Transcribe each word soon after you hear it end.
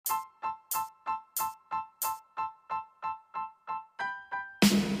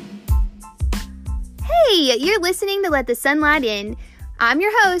Hey, you're listening to Let the Sunlight In. I'm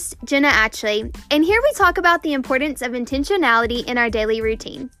your host, Jenna Ashley, and here we talk about the importance of intentionality in our daily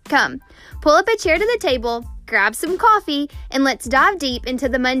routine. Come, pull up a chair to the table, grab some coffee, and let's dive deep into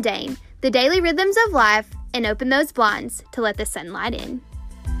the mundane, the daily rhythms of life, and open those blinds to let the sunlight in.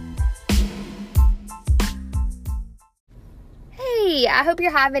 Hey, I hope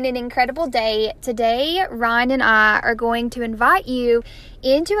you're having an incredible day. Today, Ryan and I are going to invite you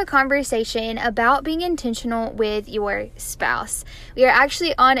into a conversation about being intentional with your spouse. We are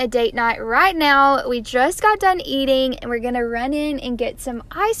actually on a date night right now. We just got done eating and we're going to run in and get some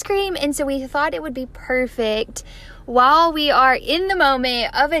ice cream. And so we thought it would be perfect while we are in the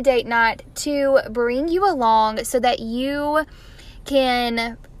moment of a date night to bring you along so that you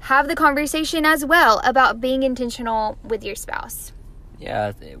can have the conversation as well about being intentional with your spouse.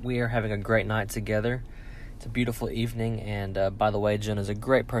 Yeah, we are having a great night together. It's a beautiful evening, and by the way, Jen is a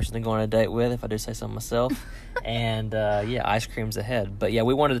great person to go on a date with, if I do say so myself. And ice cream's ahead. But yeah,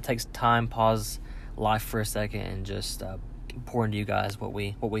 we wanted to take time, pause life for a second, and just pour into you guys what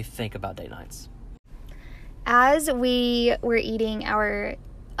we think about date nights. As we were eating our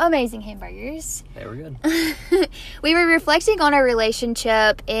amazing hamburgers, they were good. We were reflecting on our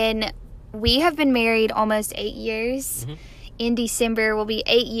relationship, and we have been married almost 8 years. Mm-hmm. In December will be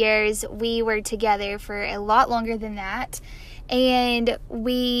 8 years. We were together for a lot longer than that. And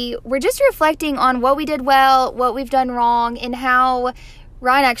we were just reflecting on what we did well, what we've done wrong, and how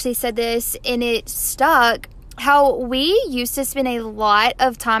Ryan actually said this and it stuck. How we used to spend a lot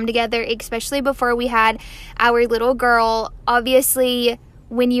of time together, especially before we had our little girl. Obviously,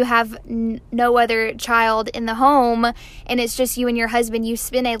 when you have no other child in the home and it's just you and your husband, you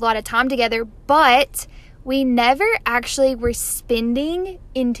spend a lot of time together, but we never actually were spending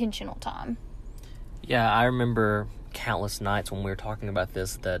intentional time. Yeah, I remember countless nights when we were talking about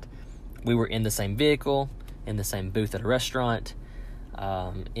this that we were in the same vehicle, in the same booth at a restaurant,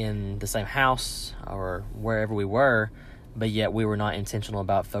 in the same house or wherever we were, but yet we were not intentional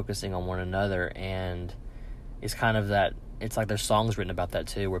about focusing on one another. And it's kind of that, it's like there's songs written about that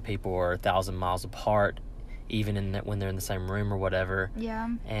too, where people are 1,000 miles apart, even when they're in the same room or whatever. Yeah.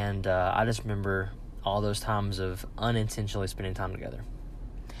 And I just remember all those times of unintentionally spending time together.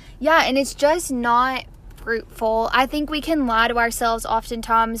 Yeah, and it's just not fruitful. I think we can lie to ourselves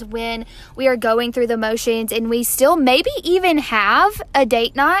oftentimes when we are going through the motions and we still maybe even have a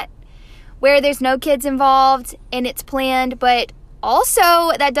date night where there's no kids involved and it's planned, but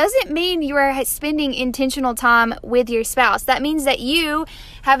also that doesn't mean you are spending intentional time with your spouse. That means that you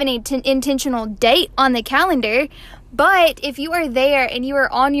have an intentional date on the calendar. But if you are there and you are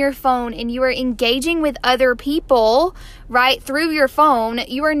on your phone and you are engaging with other people, right, through your phone,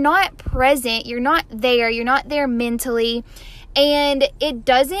 you are not present, you're not there mentally, and it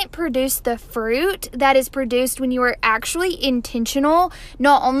doesn't produce the fruit that is produced when you are actually intentional,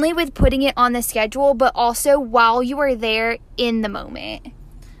 not only with putting it on the schedule, but also while you are there in the moment.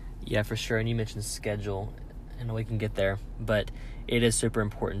 Yeah, for sure. And you mentioned schedule, and we can get there, but it is super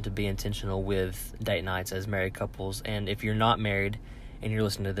important to be intentional with date nights as married couples. And if you're not married and you're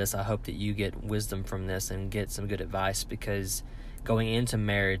listening to this, I hope that you get wisdom from this and get some good advice, because going into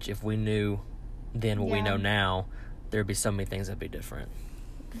marriage, if we knew then what we know now, there'd be so many things that'd be different.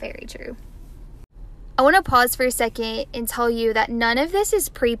 Very true. I want to pause for a second and tell you that none of this is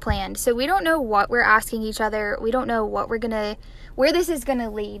pre-planned. So we don't know what we're asking each other. We don't know where this is going to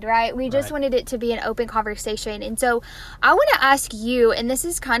lead, right? We just wanted it to be an open conversation. And so I want to ask you, and this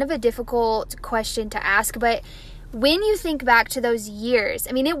is kind of a difficult question to ask, but when you think back to those years,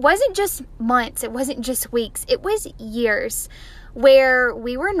 I mean, it wasn't just months, it wasn't just weeks, it was years where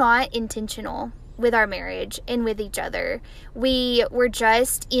we were not intentional with our marriage and with each other. We were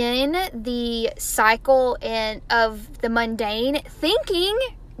just in the cycle of the mundane, thinking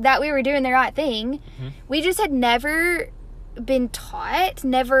that we were doing the right thing. Mm-hmm. We just had never been taught,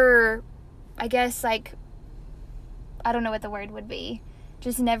 I guess, like, I don't know what the word would be.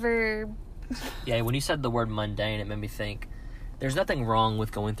 Just never. Yeah, when you said the word mundane, it made me think there's nothing wrong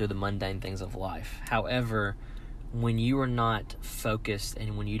with going through the mundane things of life. However, when you are not focused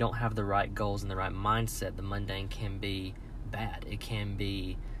and when you don't have the right goals and the right mindset, the mundane can be bad. It can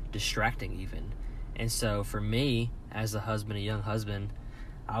be distracting even. And so for me, as a husband, a young husband,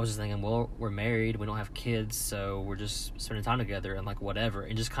 I was just thinking, well, we're married, we don't have kids, so we're just spending time together and like whatever,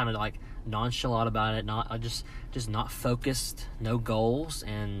 and just kind of like nonchalant about it, just not focused, no goals,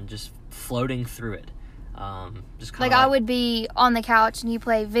 and just floating through it. Just like I would be on the couch and you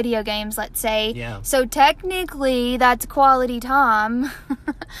play video games, let's say. Yeah. So technically that's quality time,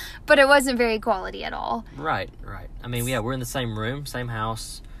 but it wasn't very quality at all. Right. I mean, yeah, we're in the same room, same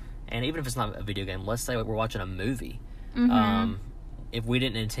house, And even if it's not a video game, let's say we're watching a movie. Mm-hmm. If we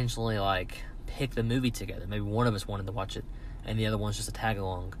didn't intentionally, like, pick the movie together, maybe one of us wanted to watch it and the other one's just a tag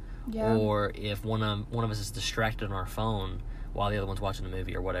along. Yeah. Or if one of us is distracted on our phone while the other one's watching the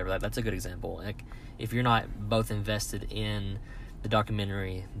movie or whatever. That's a good example. Like, if you're not both invested in the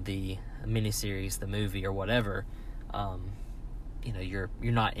documentary, the miniseries, the movie, or whatever, you're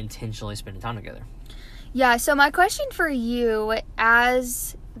not intentionally spending time together. Yeah, so my question for you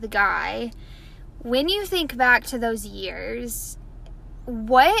as the guy, when you think back to those years,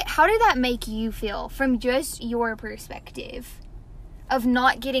 how did that make you feel from just your perspective of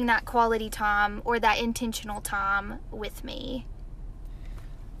not getting that quality time or that intentional time with me?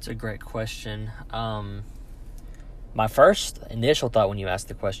 It's a great question. My first initial thought when you asked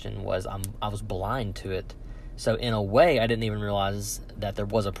the question was I was blind to it. So in a way, I didn't even realize that there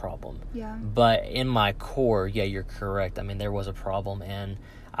was a problem. Yeah. But in my core, yeah, you're correct. I mean, there was a problem, and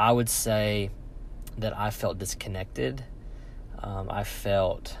I would say that I felt disconnected. I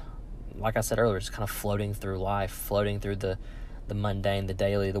felt, like I said earlier, just kind of floating through life, floating through the mundane, the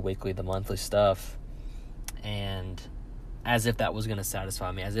daily, the weekly, the monthly stuff, and as if that was going to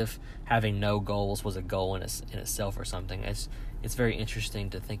satisfy me, as if having no goals was a goal in itself or something. It's very interesting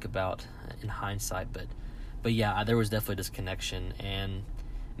to think about in hindsight, but yeah, there was definitely disconnection, and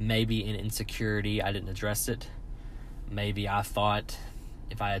maybe in insecurity I didn't address it. Maybe I thought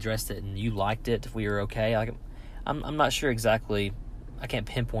if I addressed it and you liked it, we were okay. I'm not sure exactly. I can't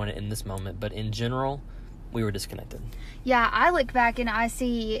pinpoint it in this moment, but in general, we were disconnected. Yeah, I look back and I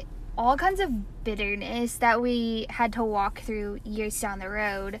see all kinds of bitterness that we had to walk through years down the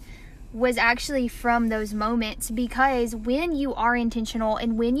road was actually from those moments, because when you are intentional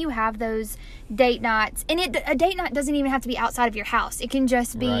and when you have those date nights, and a date night doesn't even have to be outside of your house. It can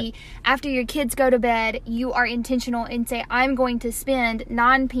just be right after your kids go to bed, you are intentional and say, I'm going to spend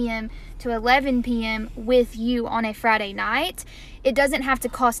 9 p.m. to 11 p.m. with you on a Friday night. It doesn't have to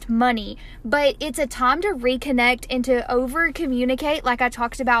cost money, but it's a time to reconnect and to over-communicate, like I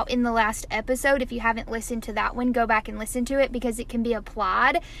talked about in the last episode. If you haven't listened to that one, go back and listen to it, because it can be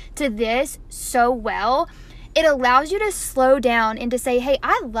applied to this so well. It allows you to slow down and to say, hey,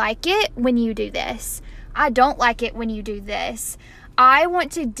 I like it when you do this. I don't like it when you do this. I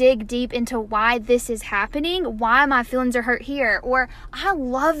want to dig deep into why this is happening, why my feelings are hurt here, or I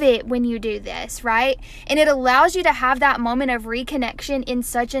love it when you do this, right? And it allows you to have that moment of reconnection in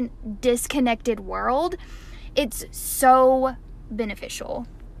such a disconnected world. It's so beneficial.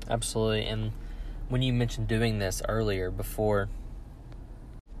 Absolutely. And when you mentioned doing this earlier, before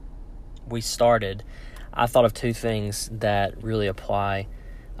we started, I thought of two things that really apply.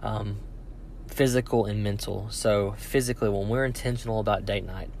 Physical and mental. So physically, when we're intentional about date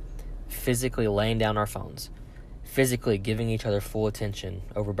night, physically laying down our phones, physically giving each other full attention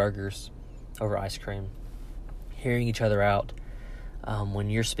over burgers, over ice cream, hearing each other out. When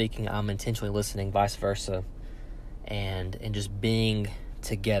you're speaking, I'm intentionally listening, vice versa, and just being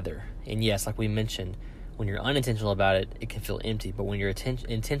together. And yes, like we mentioned, when you're unintentional about it, it can feel empty. But when you're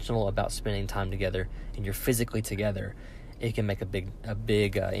intentional about spending time together and you're physically together, it can make a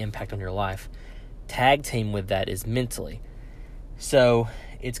big impact on your life. Tag team with that is mentally. So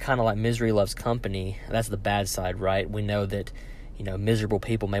it's kind of like misery loves company. That's the bad side, right? We know that, miserable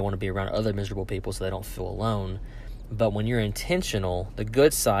people may want to be around other miserable people so they don't feel alone. But when you're intentional, the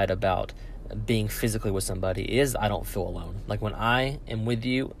good side about being physically with somebody is I don't feel alone. Like when I am with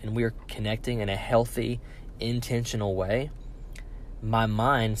you and we're connecting in a healthy, intentional way, my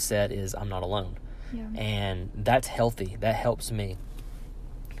mindset is I'm not alone. Yeah. And that's healthy. That helps me,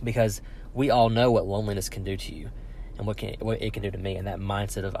 because we all know what loneliness can do to you and what it can do to me. And that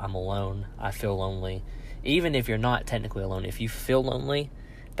mindset of I'm alone, I feel lonely. Even if you're not technically alone, if you feel lonely,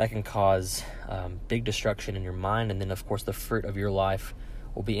 that can cause big destruction in your mind. And then, of course, the fruit of your life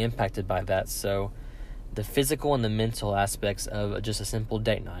will be impacted by that. So the physical and the mental aspects of just a simple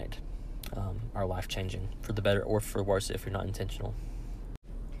date night are life-changing, for the better or for worse if you're not intentional.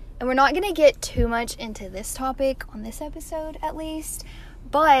 And we're not going to get too much into this topic on this episode, at least.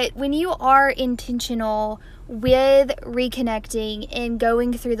 But when you are intentional with reconnecting and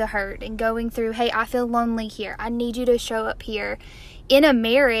going through the hurt and going through, hey, I feel lonely here, I need you to show up here. In a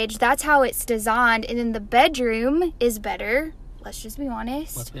marriage, that's how it's designed. And then the bedroom is better. Let's just be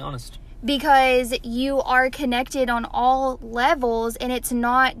honest. Let's be honest. Because you are connected on all levels, and it's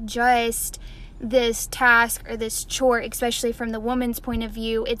not just this task or this chore, especially from the woman's point of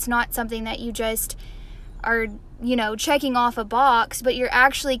view. It's not something that you just are, checking off a box, but you're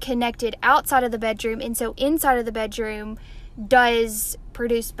actually connected outside of the bedroom. And so inside of the bedroom does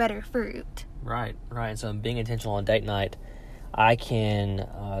produce better fruit. Right. So being intentional on date night, I can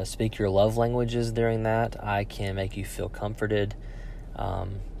speak your love languages during that. I can make you feel comforted,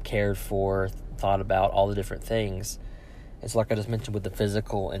 cared for, thought about, all the different things. It's like I just mentioned with the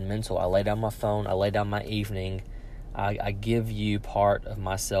physical and mental. I lay down my phone. I lay down my evening. I give you part of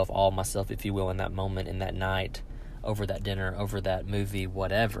myself, all of myself, if you will, in that moment, in that night, over that dinner, over that movie,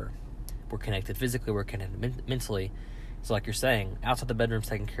 whatever. We're connected physically. We're connected mentally. So like you're saying, outside the bedroom's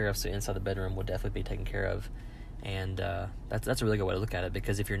taken care of, so inside the bedroom will definitely be taken care of. And that's a really good way to look at it,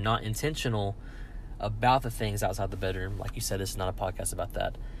 because if you're not intentional about the things outside the bedroom, like you said, this is not a podcast about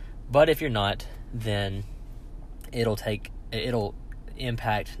that, but if you're not, then it'll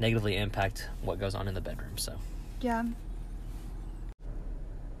negatively impact what goes on in the bedroom. So Yeah.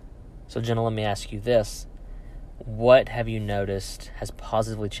 So Jenna, let me ask you this. What have you noticed has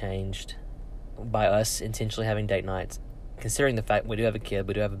positively changed by us intentionally having date nights, considering the fact we do have a kid,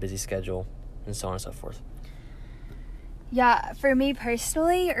 we do have a busy schedule, and so on and so forth? Yeah, for me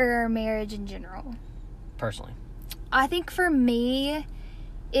personally, or marriage in general? Personally. I think for me,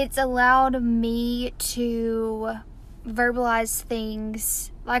 it's allowed me to verbalize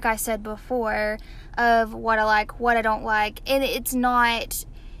things, like I said before, of what I like, what I don't like. And it's not,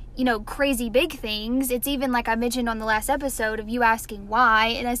 crazy big things. It's even like I mentioned on the last episode of you asking why,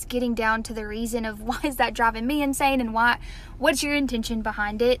 and us getting down to the reason of why is that driving me insane, and what's your intention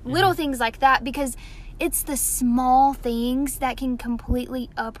behind it. Mm-hmm. Little things like that, because it's the small things that can completely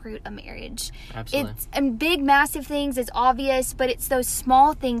uproot a marriage. Absolutely. And big, massive things is obvious, but it's those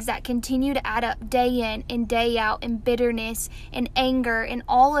small things that continue to add up day in and day out, and bitterness and anger and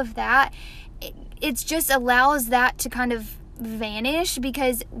all of that. It just allows that to kind of vanish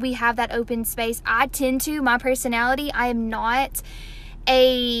because we have that open space. My personality, I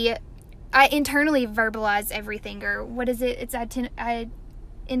internally verbalize everything, or what is it? I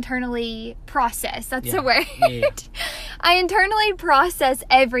internally process. That's the word. Yeah. I internally process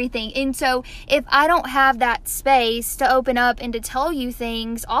everything. And so if I don't have that space to open up and to tell you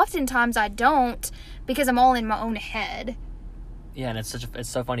things, oftentimes I don't, because I'm all in my own head. Yeah, and it's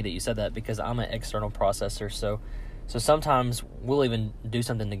so funny that you said that, because I'm an external processor. So sometimes we'll even do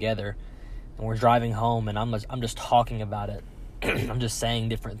something together and we're driving home and I'm just talking about it. I'm just saying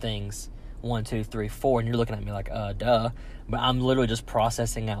different things. 1, 2, 3, 4, and you're looking at me like, duh. But I'm literally just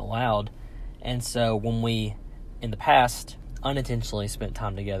processing out loud. And so when we, in the past, unintentionally spent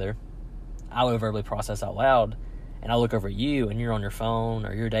time together, I would verbally process out loud, and I look over at you, and you're on your phone,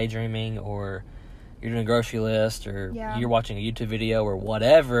 or you're daydreaming, or you're doing a grocery list, or you're watching a YouTube video, or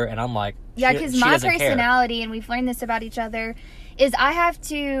whatever, and I'm like, yeah, because my personality, and we've learned this about each other, is I have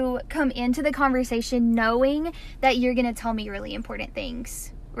to come into the conversation knowing that you're going to tell me really important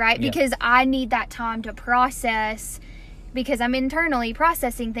things. Right? Yeah. Because I need that time to process, because I'm internally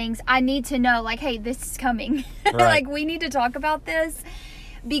processing things. I need to know, like, hey, this is coming. Right. Like, we need to talk about this,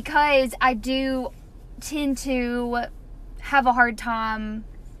 because I do tend to have a hard time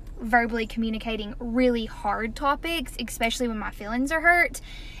verbally communicating really hard topics, especially when my feelings are hurt.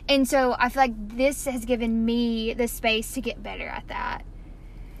 And so I feel like this has given me the space to get better at that.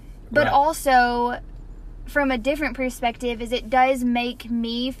 But also, from a different perspective, is it does make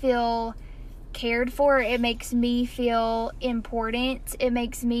me feel cared for. It makes me feel important. It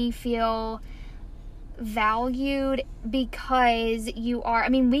makes me feel valued, because we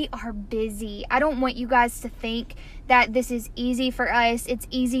are busy. I don't want you guys to think that this is easy for us. It's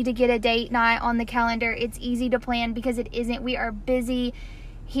easy to get a date night on the calendar. It's easy to plan, because it isn't. We are busy.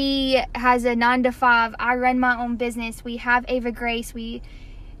 He has a 9 to 5. I run my own business. We have Ava Grace. We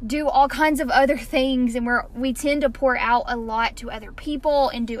do all kinds of other things, and we tend to pour out a lot to other people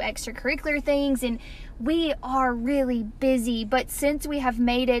and do extracurricular things, and we are really busy. But since we have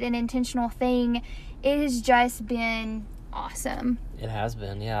made it an intentional thing, it has just been awesome. It has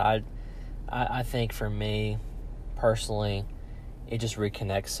been, yeah. I think for me personally, it just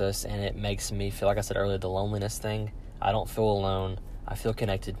reconnects us, and it makes me feel, like I said earlier, the loneliness thing. I don't feel alone. I feel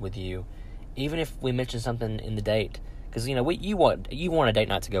connected with you, even if we mention something in the date. Because, you want a date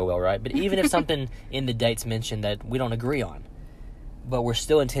night to go well, right? But even if something in the date's mentioned that we don't agree on, but we're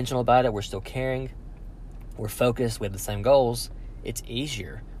still intentional about it, we're still caring, we're focused, we have the same goals, it's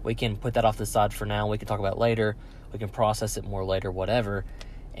easier. We can put that off to the side for now, we can talk about it later, we can process it more later, whatever.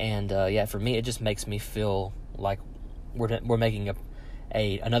 And, for me, it just makes me feel like we're making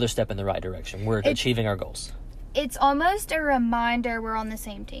another step in the right direction. We're achieving our goals. It's almost a reminder we're on the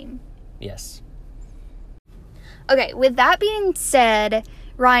same team. Yes. Okay, with that being said,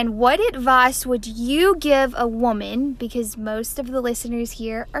 Ryan, what advice would you give a woman, because most of the listeners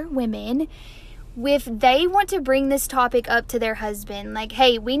here are women, if they want to bring this topic up to their husband, like,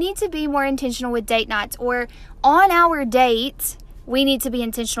 hey, we need to be more intentional with date nights, or on our date, we need to be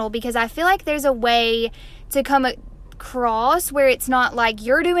intentional, because I feel like there's a way to come across where it's not like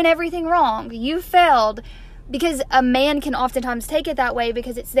you're doing everything wrong, you failed, because a man can oftentimes take it that way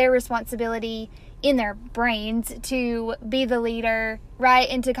because it's their responsibility in their brains to be the leader, right?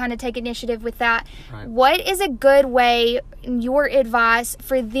 And to kind of take initiative with that. Right. What is a good way, your advice,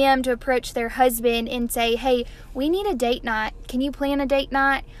 for them to approach their husband and say, hey, we need a date night. Can you plan a date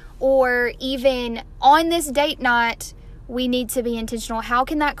night? Or even on this date night, we need to be intentional. How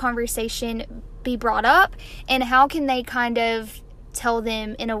can that conversation be brought up? And how can they kind of tell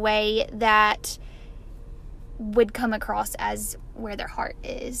them in a way that would come across as where their heart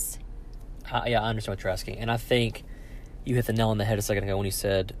is? Yeah, I understand what you're asking. And I think you hit the nail on the head a second ago when you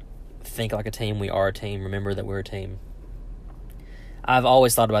said, think like a team, we are a team, remember that we're a team. I've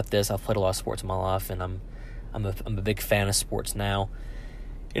always thought about this. I've played a lot of sports in my life, and I'm a big fan of sports now.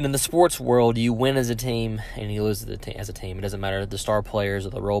 And in the sports world, you win as a team and you lose as a team. It doesn't matter the star players or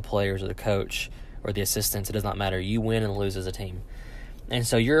the role players or the coach or the assistants. It does not matter. You win and lose as a team. And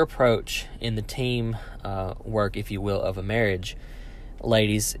so your approach in the team work, if you will, of a marriage,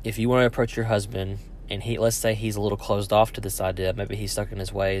 ladies, if you want to approach your husband and let's say he's a little closed off to this idea, maybe he's stuck in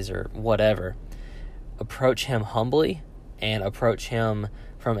his ways or whatever, approach him humbly and approach him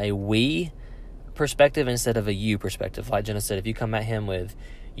from a we perspective instead of a you perspective. Like Jenna said, if you come at him with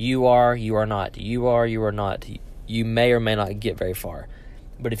you are not, you are not, you may or may not get very far.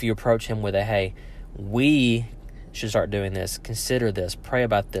 But if you approach him with a, hey, we should start doing this, consider this, pray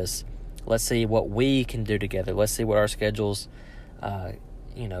about this, let's see what we can do together, let's see what our schedules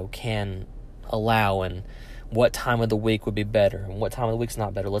can allow, and what time of the week would be better and what time of the week's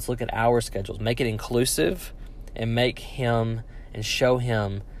not better. Let's look at our schedules, make it inclusive, and make him and show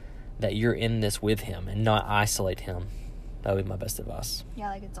him that you're in this with him and not isolate him. That would be my best advice. Yeah,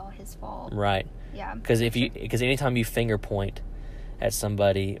 like it's all his fault. Right. Yeah. Because anytime you finger point at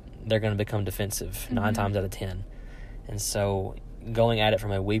somebody, they're going to become defensive 9 times out of 10. And so going at it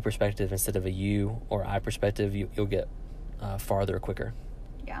from a we perspective instead of a you or I perspective, you'll get farther quicker.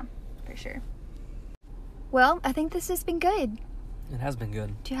 Yeah, for sure. Well, I think this has been good. It has been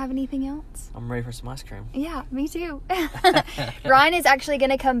good. Do you have anything else? I'm ready for some ice cream. Yeah, me too. Ryan is actually going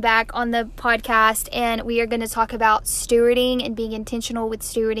to come back on the podcast, and we are going to talk about stewarding and being intentional with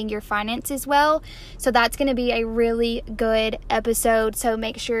stewarding your finances well. So that's going to be a really good episode. So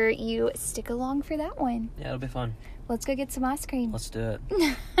make sure you stick along for that one. Yeah, it'll be fun. Let's go get some ice cream. Let's do it.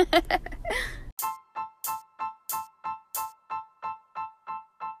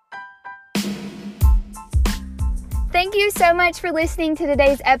 Thank you so much for listening to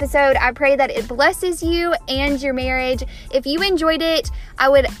today's episode. I pray that it blesses you and your marriage. If you enjoyed it, I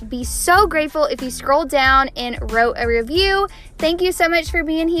would be so grateful if you scrolled down and wrote a review. Thank you so much for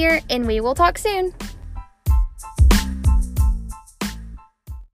being here, and we will talk soon.